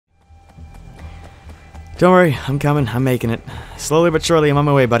Don't worry, I'm coming. I'm making it. Slowly but surely, I'm on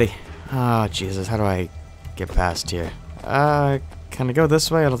my way, buddy. Oh, Jesus, how do I get past here? Can I go this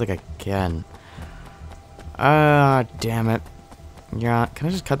way? I don't think I can. Damn it. Yeah, can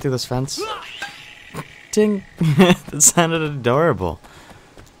I just cut through this fence? Ding! That sounded adorable.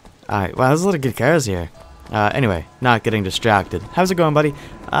 Alright, wow, there's a lot of good cars here. Anyway, not getting distracted. How's it going, buddy?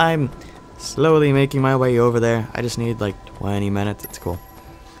 I'm slowly making my way over there. I just need like 20 minutes. It's cool.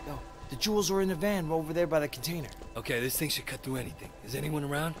 Yo, the jewels are in the van over there by the container. Okay, this thing should cut through anything. Is anyone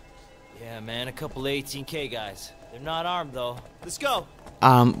around? Yeah, man, a couple of 18K guys. They're not armed, though. Let's go.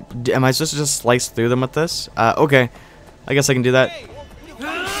 Am I supposed to just slice through them with this? Okay. I guess I can do that.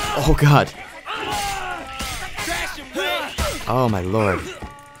 Oh, God. Oh, my lord.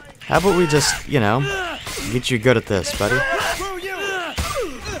 How about we just, you know, get you good at this, buddy?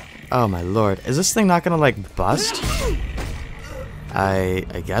 Oh, my lord. Is this thing not gonna, like, bust?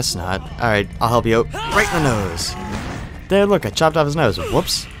 I guess not. Alright, I'll help you out. Right in the nose. There, look, I chopped off his nose.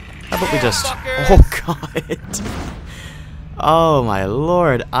 Whoops. How about we just... Oh, God. Oh, my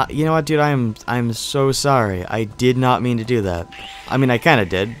lord. You know what, dude? I'm so sorry. I did not mean to do that. I mean, I kind of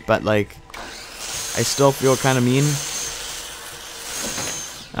did, but, like, I still feel kind of mean.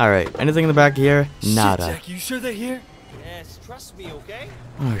 Alright, anything in the back here? Nada. Shit, Jack, you sure they're here? Yes, trust me, okay?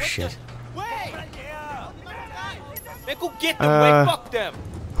 Oh, shit. Wait! Man, go get them, Wait, fuck them!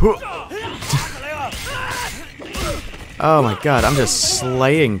 Oh my god, I'm just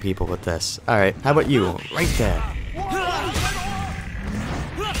slaying people with this. Alright, how about you? Right there.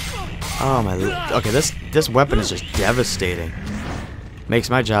 Oh my... Okay, this weapon is just devastating. Makes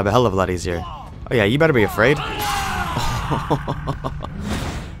my job a hell of a lot easier. Oh yeah, you better be afraid.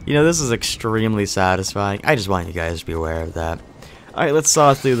 You know, this is extremely satisfying. I just want you guys to be aware of that. Alright, let's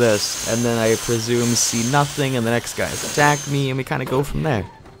saw through this, and then I presume see nothing, and the next guys attack me, and we kind of go from there.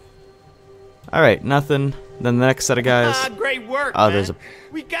 Alright, nothing. Then the next set of guys. Great work, oh, there's a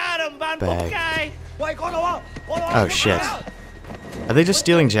we got him, bag. Oh, shit. Are they just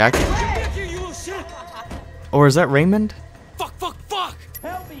stealing Jackie? Or is that Raymond? Fuck!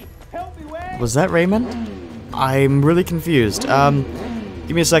 Help me, Wei! Was that Raymond? I'm really confused.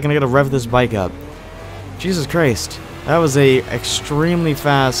 Give me a second, I gotta rev this bike up. Jesus Christ. That was a extremely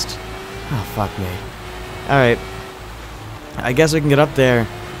fast... Oh, fuck me. Alright. I guess we can get up there.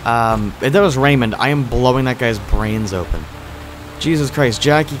 If that was Raymond, I am blowing that guy's brains open. Jesus Christ,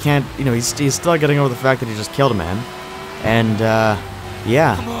 Jackie can't... You know, he's still getting over the fact that he just killed a man. And,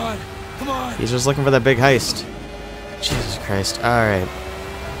 yeah. Come on! He's just looking for that big heist. Jesus Christ. Alright.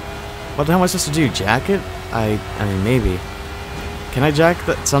 What the hell am I supposed to do? Jack it? I mean, maybe. Can I jack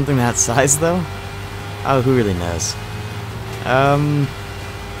something that size, though? Oh, who really knows?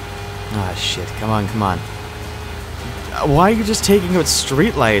 Ah, shit. Come on. Why are you just taking out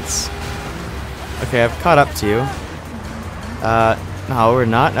streetlights? Okay, I've caught up to you. No, we're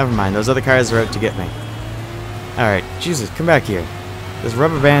not. Never mind. Those other cars are out to get me. Alright, Jesus, come back here. This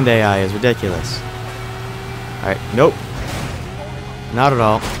rubber band AI is ridiculous. Alright, nope. Not at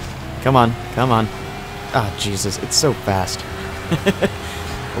all. Come on. Ah, Jesus, it's so fast.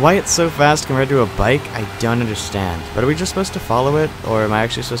 Why it's so fast compared to a bike, I don't understand. But are we just supposed to follow it, or am I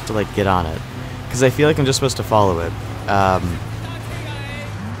actually supposed to, like, get on it? Because I feel like I'm just supposed to follow it.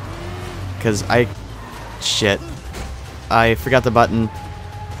 Because shit. I forgot the button.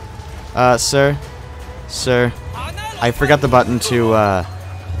 Sir? I forgot the button to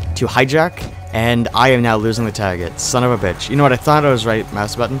hijack, and I am now losing the target. Son of a bitch. You know what, I thought I was right,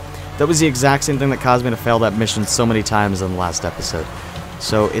 mouse button. That was the exact same thing that caused me to fail that mission so many times in the last episode.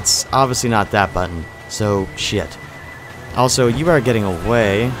 So it's obviously not that button. So, shit. Also, you are getting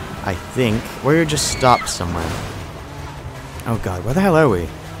away, I think. Or you're just stopped somewhere. Oh god, where the hell are we?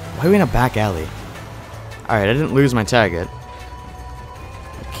 Why are we in a back alley? Alright, I didn't lose my target.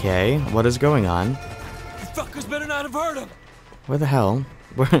 Okay, what is going on? You fuckers better not have heard him! Where the hell?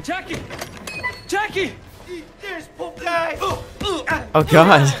 Where? Jackie! There's poor guy! Oh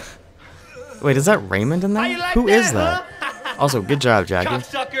god! Wait, is that Raymond in there? Who is that? Also, good job, Jackie.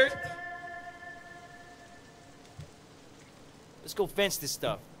 Cocksucker! Let's go fence this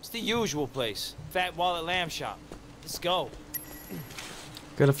stuff. It's the usual place. Fat Wallet Lamb Shop. Let's go.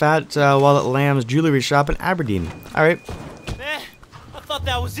 Go to Fat Wallet Lamb's jewelry shop in Aberdeen. Alright. Man, I thought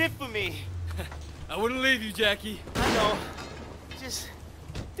that was it for me. I wouldn't leave you, Jackie. I know. Just...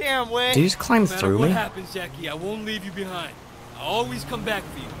 Damn, Wei. Did you just climb No matter through what me? happens, Jackie, I won't leave you behind. I'll always come back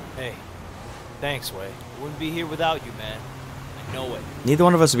for you. Hey, thanks, Wei. I wouldn't be here without you, man. I know it. Neither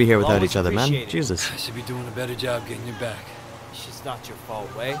one of us would be here without Always each other, man. appreciate it. Jesus. I should be doing a better job getting you back. It's not your fault,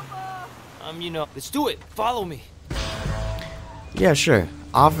 Wei. You know, let's do it. Follow me. Yeah, sure.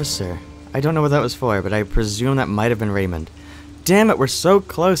 Officer. I don't know what that was for, but I presume that might have been Raymond. Damn it, we're so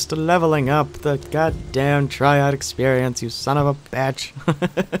close to leveling up the goddamn Triad experience, you son of a bitch.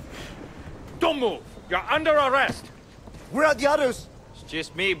 Don't move! You're under arrest! Where are the others? It's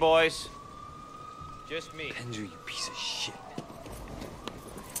just me, boys. Just me. Andrew, you piece of shit.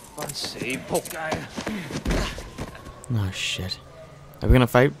 Oh shit. Are we gonna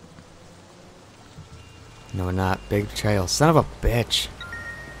fight? No, we're not. Big betrayal. Son of a bitch.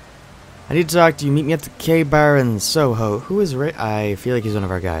 I need to talk to you. Meet me at the K-Bar in Soho. Who is Ray? I feel like he's one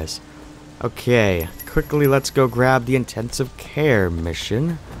of our guys. Okay. Quickly, let's go grab the intensive care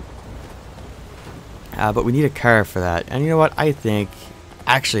mission. But we need a car for that. And you know what? I think...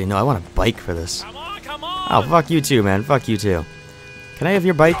 Actually, no, I want a bike for this. Come on, come on! Oh, fuck you too, man. Fuck you too. Can I have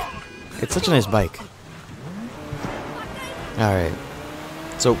your bike? It's such a nice bike. Alright.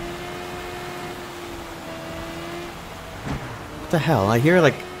 So... What the hell? I hear,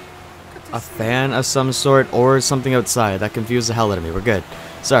 like, a fan of some sort or something outside. That confused the hell out of me. We're good.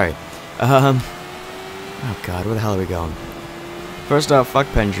 Sorry. Oh god, where the hell are we going? First off, fuck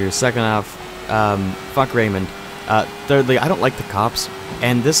Pendrew. Second off, fuck Raymond. Thirdly, I don't like the cops.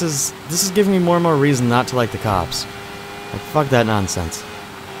 And this is giving me more and more reason not to like the cops. Like, fuck that nonsense.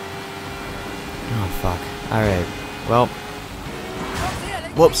 Oh, fuck. Alright. Well.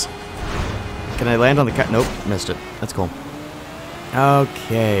 Whoops. Can I land on the car? Nope, missed it. That's cool.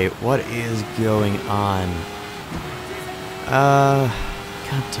 Okay, what is going on? God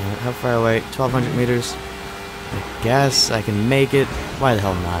damn it, how far away? 1,200 meters? I guess I can make it. Why the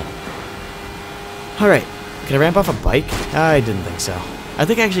hell not? Alright, can I ramp off a bike? I didn't think so. I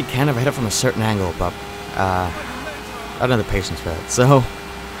think I actually can if I hit it from a certain angle, but I don't have the patience for that, so...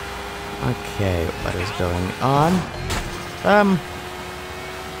 Okay, what is going on?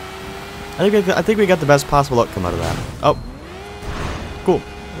 I think we got the best possible outcome out of that. Oh. Cool.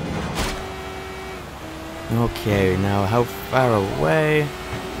 Okay, now how far away?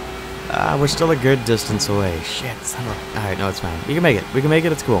 We're still a good distance away. Shit, son of a... Alright, no, it's fine. We can make it. We can make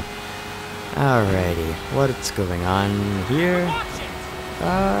it, it's cool. Alrighty. What's going on here?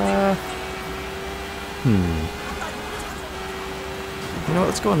 You know what,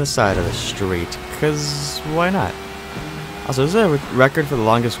 let's go on this side of the street, because why not? Also, is there a record for the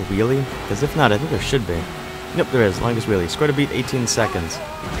longest wheelie? Because if not, I think there should be. Yep, there is. Longest wheelie. Square to beat 18 seconds.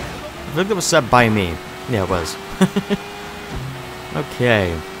 I think that was set by me. Yeah, it was.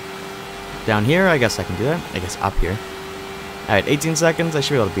 Okay. Down here, I guess I can do that. I guess up here. Alright, 18 seconds. I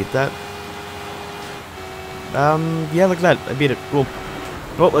should be able to beat that. Yeah, look at that. I beat it. Cool.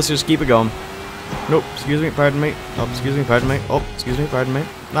 Well, let's just keep it going. Nope, excuse me, pardon me. Oh, excuse me, pardon me. Oh, excuse me, pardon me.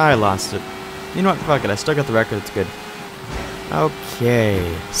 I lost it. You know what? Fuck it. I still got the record. It's good.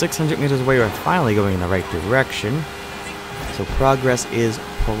 Okay. 600 meters away. We're finally going in the right direction. So progress is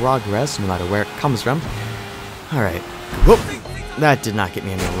progress, no matter where it comes from. Alright. Whoop! That did not get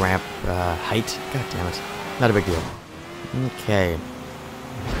me any ramp height. God damn it. Not a big deal. Okay.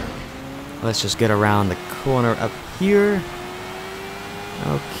 Let's just get around the corner up here.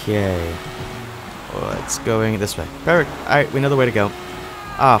 Okay. It's going this way. Perfect. Alright, we know the way to go.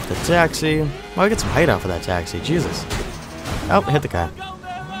 Off the taxi. Well, I get some height off of that taxi. Jesus. Oh, hit the guy.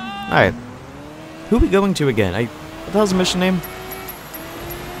 Alright. Who are we going to again? What the hell's the mission name?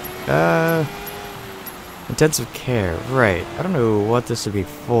 Intensive care. Right. I don't know what this would be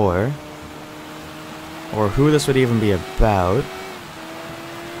for. Or who this would even be about.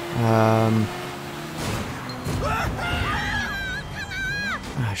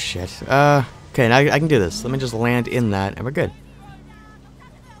 Ah, shit. Okay, now I can do this. Let me just land in that, and we're good.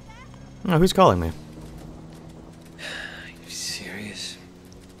 Oh, who's calling me? Are you serious?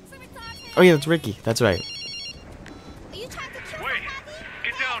 Oh, yeah, that's Ricky. That's right. Wait!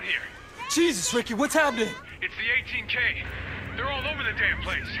 Get down here! Jesus, Ricky, what's happening? It's the 18K. They're all over the damn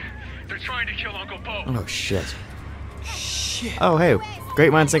place. They're trying to kill Uncle Po. Oh, shit. Shit. Oh, hey.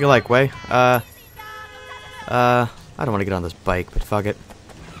 Great minds think alike, Wei. I don't want to get on this bike, but fuck it.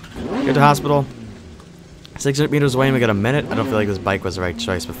 Get to hospital. 600 meters away and we got a minute. I don't feel like this bike was the right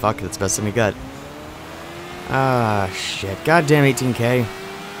choice, but fuck it, it's the best thing we got. Ah, shit. Goddamn 18K.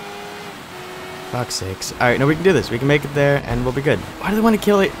 Fuck's sakes. Alright, no, we can do this. We can make it there, and we'll be good. Why do they want to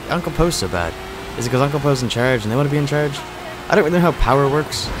kill Uncle Po so bad? Is it because Uncle Po's in charge and they want to be in charge? I don't really know how power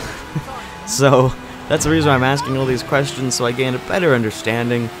works. So, that's the reason why I'm asking all these questions, so I gain a better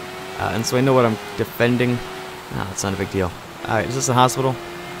understanding. And so I know what I'm defending. Oh, it's not a big deal. Alright, is this the hospital?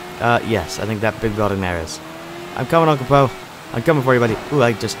 Yes, I think that big building there is. I'm coming, Uncle Po. I'm coming for you, buddy. Ooh,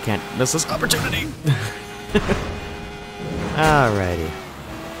 I just can't miss this opportunity. Alrighty.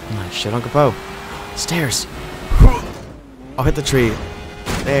 Oh, shit, Uncle Po. Stairs. I'll hit the tree.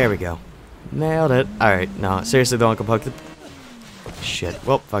 There we go. Nailed it. Alright, no, seriously though, Uncle Poke. Shit.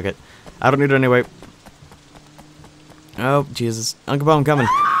 Well, fuck it. I don't need it anyway. Oh, Jesus. Uncle Po, I'm coming.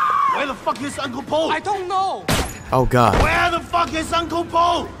 Where the fuck is Uncle Po? I don't know. Oh, God. Where the fuck is Uncle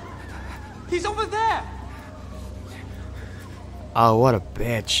Po? He's over there. Oh, what a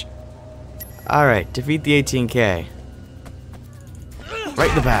bitch. Alright, defeat the 18K. Right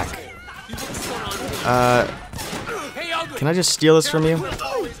in the back. Can I just steal this from you?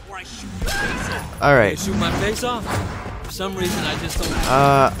 Alright. Shoot my face off. For some reason, I just don't.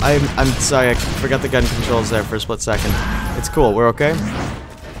 I'm sorry, I forgot the gun controls there for a split second. It's cool, we're okay?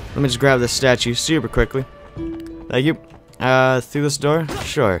 Let me just grab this statue super quickly. Thank you. Through this door?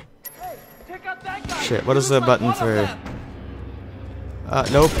 Sure. Shit, what is the button for...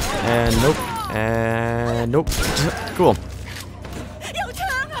 nope, and nope, and nope. Cool.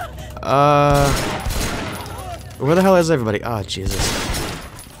 Where the hell is everybody? Oh, Jesus.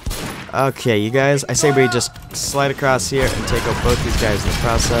 Okay, you guys, I say we just slide across here and take out both these guys in the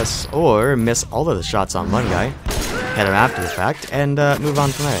process, or miss all of the shots on one guy, head him after the fact, and move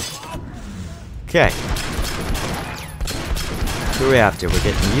on from there. Okay. Who are we after? We're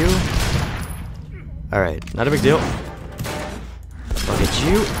getting you. Alright, not a big deal. I'll get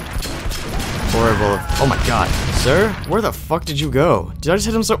you. Horrible. Oh my god. Sir, where the fuck did you go? Did I just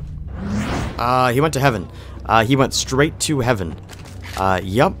hit him so... he went to heaven. He went straight to heaven.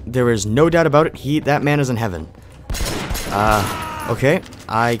 Yup, there is no doubt about it. That man is in heaven. Okay.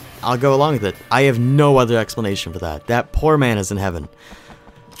 I'll go along with it. I have no other explanation for that. That poor man is in heaven.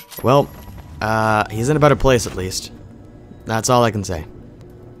 Well, he's in a better place at least. That's all I can say.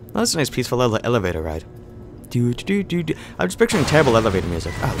 Well, that's a nice peaceful elevator ride. I'm just picturing terrible elevator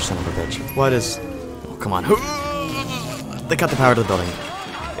music. Oh, son of a bitch. What is... Oh, come on. They cut the power to the building.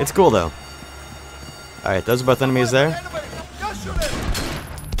 It's cool, though. Alright, those are both enemies there. I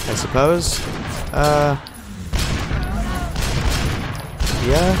suppose.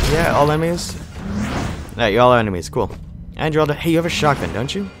 Yeah, all enemies. Alright, you all are enemies. Cool. And you're all... Hey, you have a shotgun,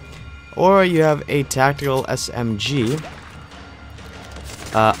 don't you? Or you have a tactical SMG.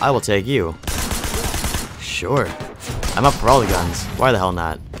 I will take you. Sure. I'm up for all the guns. Why the hell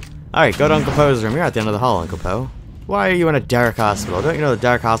not? Alright, go to Uncle Po's room. You're at the end of the hall, Uncle Po. Why are you in a dark hospital? Don't you know the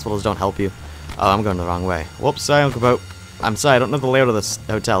dark hospitals don't help you? Oh, I'm going the wrong way. Whoops, sorry, Uncle Po. I'm sorry, I don't know the layout of this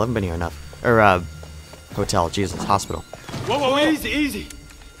hotel. I haven't been here enough. Hotel, Jesus, hospital. Whoa, easy.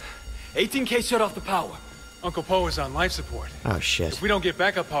 18K shut off the power. Uncle Po is on life support. Oh, shit. If we don't get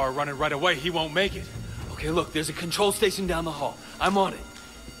backup power running right away, he won't make it. Okay, look, there's a control station down the hall. I'm on it.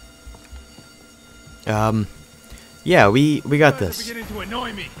 Yeah, we got this. Beginning to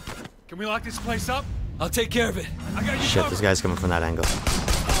annoy me. Can we lock this place up? I'll take care of it. I got you Shit, covered. this guy's coming from that angle.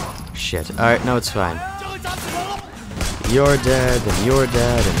 Shit. Alright, no, it's fine. You're dead, and you're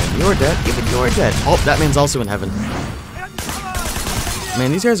dead, and then you're dead, even you're dead. Oh, that man's also in heaven.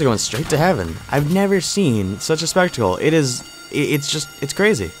 Man, these guys are going straight to heaven. I've never seen such a spectacle. It's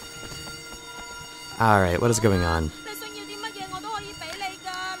crazy. Alright, what is going on?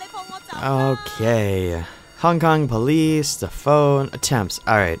 Okay. Hong Kong police, the phone, attempts.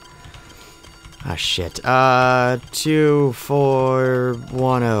 Alright. Ah, shit.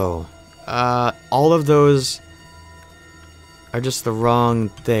 2410. All of those are just the wrong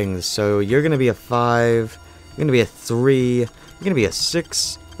things. So you're gonna be a 5, you're gonna be a 3, you're gonna be a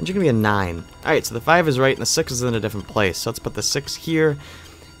 6, and you're gonna be a 9. Alright, so the 5 is right and the 6 is in a different place. So let's put the 6 here,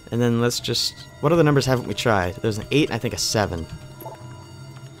 and then let's just... What other numbers haven't we tried? There's an 8 and I think a 7.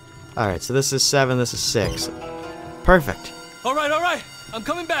 Alright, so this is 7, this is 6. Perfect. Alright. I'm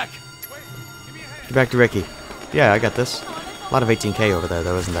coming back. Get back to Ricky. Yeah, I got this. A lot of 18K over there,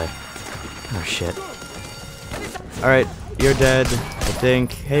 though, isn't there? Oh, shit. Alright, you're dead, I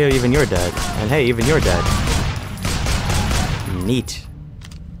think. Hey, even you're dead. And hey, even you're dead. Neat.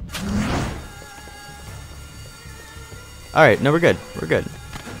 Alright, no, we're good. We're good.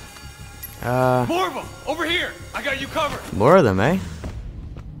 More of them! Over here! I got you covered! More of them, eh?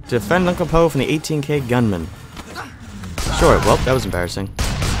 Defend Uncle Po from the 18K gunman. Sure, well, that was embarrassing.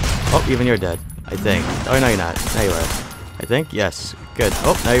 Oh, even you're dead, I think. Oh, no, you're not. Now you are. I think, yes. Good.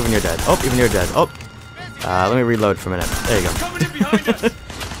 Oh, now even you're dead. Oh, even you're dead. Oh. Let me reload for a minute. There you go. Coming in behind us!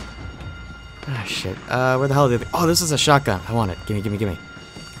 Ah, shit. Where the hell are the... Oh, this is a shotgun. I want it. Gimme.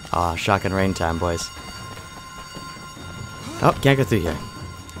 Ah, shotgun rain time, boys. Oh, can't go through here.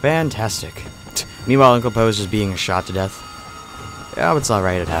 Fantastic. Meanwhile, Uncle Po is just being shot to death. Oh, it's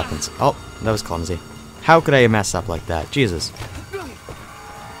alright, it happens. Oh, that was clumsy. How could I mess up like that? Jesus.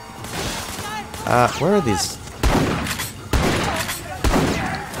 Where are these?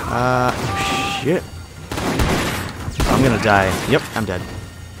 Shit. I'm gonna die. Yep, I'm dead.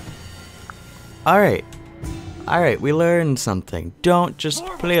 Alright. Alright, we learned something. Don't just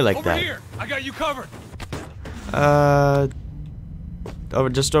play like over that. Here. I got you covered.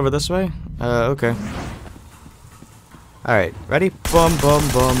 Just over this way? Okay. Alright, ready? Boom, boom,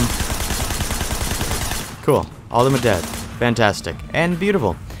 boom. Cool. All of them are dead. Fantastic. And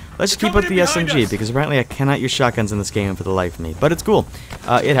beautiful. Let's keep up the SMG, because apparently I cannot use shotguns in this game for the life of me. But it's cool.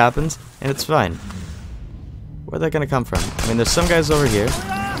 It happens, and it's fine. Where're they gonna come from? I mean, there's some guys over here.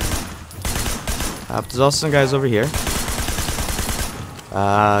 There's also some guys over here.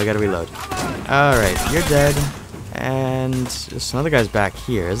 I gotta reload. Alright, you're dead. And there's some other guys back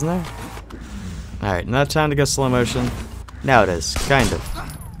here, isn't there? Alright, not time to go slow motion. Now it is, kind of.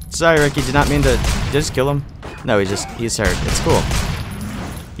 Sorry, Ricky, did not mean to... Did I just kill him? No, he's hurt. It's cool.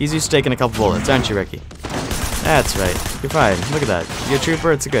 He's used to taking a couple bullets, aren't you, Ricky? That's right. You're fine. Look at that. You're a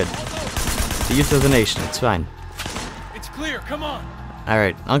trooper, it's good. The youth of the nation, it's fine. It's clear, come on.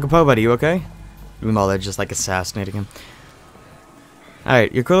 Alright, Uncle Po, buddy, you okay? Meanwhile, they're just like assassinating him.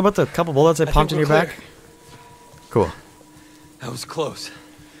 Alright, you're cool about the couple bullets I pumped in your back? Cool. That was close.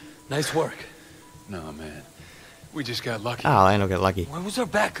 Nice work. No, man. We just got lucky. Oh, I don't get lucky. Where was our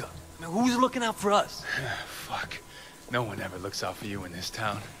backup? I mean, who was looking out for us? Fuck. No one ever looks out for you in this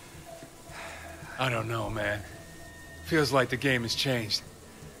town. I don't know, man. Feels like the game has changed.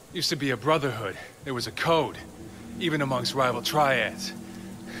 Used to be a brotherhood. There was a code. Even amongst rival triads.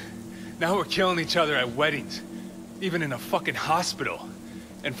 Now we're killing each other at weddings. Even in a fucking hospital.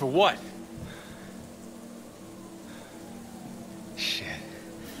 And for what? Shit.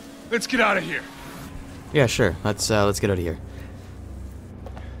 Let's get out of here. Yeah, sure. Let's get out of here.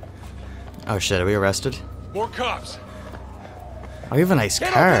 Oh shit, are we arrested? More cops. Oh, you have a nice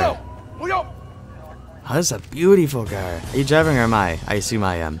car. Oh, that's a beautiful car. Are you driving or am I? I assume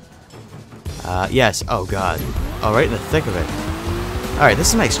I am. Yes. Oh god. Oh, right in the thick of it. Alright, this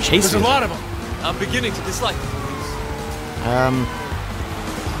is a nice chase. There's a lot of them. I'm beginning to dislike the police.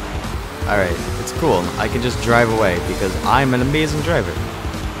 Alright, it's cool. I can just drive away because I'm an amazing driver.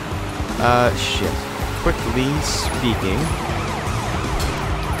 Shit. Quickly speaking.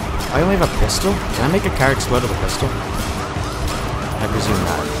 I only have a pistol? Can I make a car explode with a pistol? I presume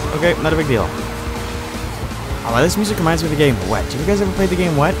not. Okay, not a big deal. Oh, this music reminds me of the game Wet. Have you guys ever played the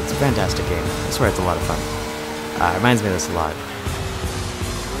game Wet? It's a fantastic game. I swear it's a lot of fun. It reminds me of this a lot.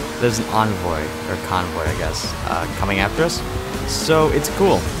 There's an envoy, or convoy, I guess, coming after us. So, it's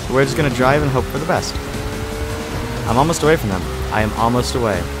cool. We're just gonna drive and hope for the best. I'm almost away from them. I am almost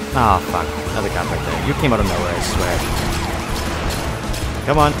away. Oh, fuck. Another cop right there. You came out of nowhere, I swear.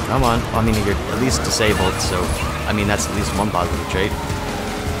 Come on, come on. Well, I mean, you're at least disabled, so... I mean, that's at least one positive trait.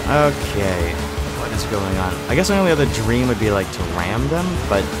 Okay. What is going on? I guess my only other dream would be, like, to ram them,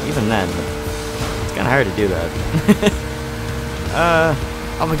 but even then, it's kind of hard to do that.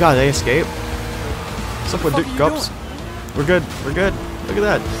 Oh my god, they escape? What's up with Duke Cops? We're good, we're good. Look at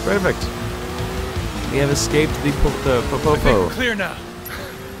that, perfect. We have escaped the Popopo. I think we're clear now.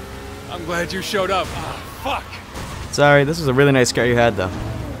 I'm glad you showed up. Ah, fuck. Sorry, this was a really nice car you had, though.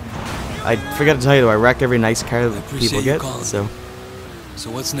 I forgot to tell you, though, I wreck every nice car that people get, so... So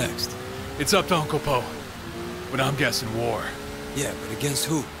what's next? It's up to Uncle Po. But I'm guessing war. Yeah, but against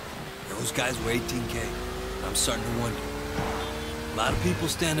who? Those guys were 18K. I'm starting to wonder. A lot of people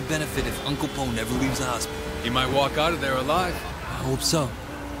stand to benefit if Uncle Po never leaves the hospital. He might walk out of there alive. I hope so.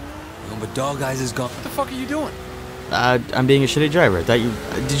 No, but Dog Eyes is gone. What the fuck are you doing? I'm being a shitty driver.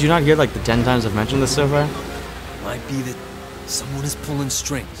 Did you not hear like the 10 times I've mentioned this so far? Might be that someone is pulling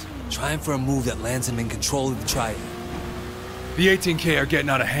strings, trying for a move that lands him in control of the Triad. The 18K are getting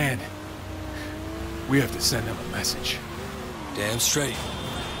out of hand. We have to send them a message. Damn straight.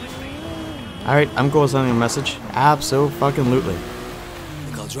 Alright, I'm cool with sending a message. Abso-fucking-lutely.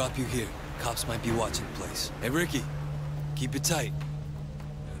 Think I'll drop you here. Cops might be watching the place. Hey, Ricky, keep it tight.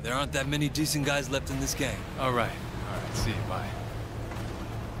 There aren't that many decent guys left in this gang. All right, see you, bye.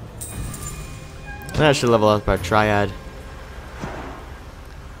 That should level up our triad.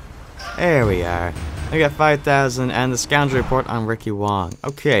 There we are. I got 5,000 and the scoundrel report on Ricky Wong.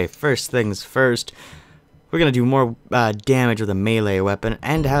 Okay, first things first. We're gonna do more damage with a melee weapon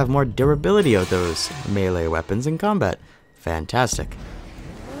and have more durability of those melee weapons in combat. Fantastic.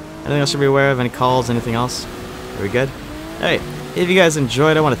 Anything else to be aware of? Any calls? Anything else? Are we good? Hey, if you guys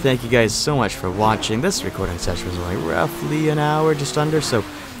enjoyed, I want to thank you guys so much for watching. This recording session was only roughly an hour, just under, so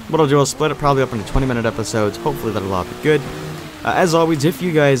what I'll do, I'll split it probably up into 20-minute episodes. Hopefully that'll all be good. As always, if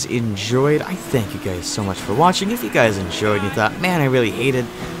you guys enjoyed, I thank you guys so much for watching. If you guys enjoyed and you thought, man, I really hated,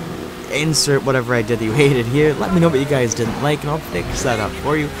 insert whatever I did that you hated here, let me know what you guys didn't like, and I'll fix that up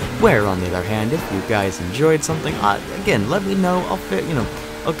for you. Where, on the other hand, if you guys enjoyed something, again, let me know. I'll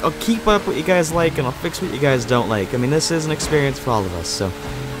I'll keep up what you guys like, and I'll fix what you guys don't like. I mean, this is an experience for all of us, so...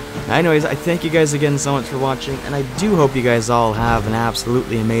 Anyways, I thank you guys again so much for watching, and I do hope you guys all have an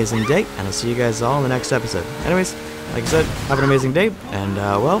absolutely amazing day, and I'll see you guys all in the next episode. Anyways, like I said, have an amazing day, and,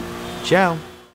 well, ciao!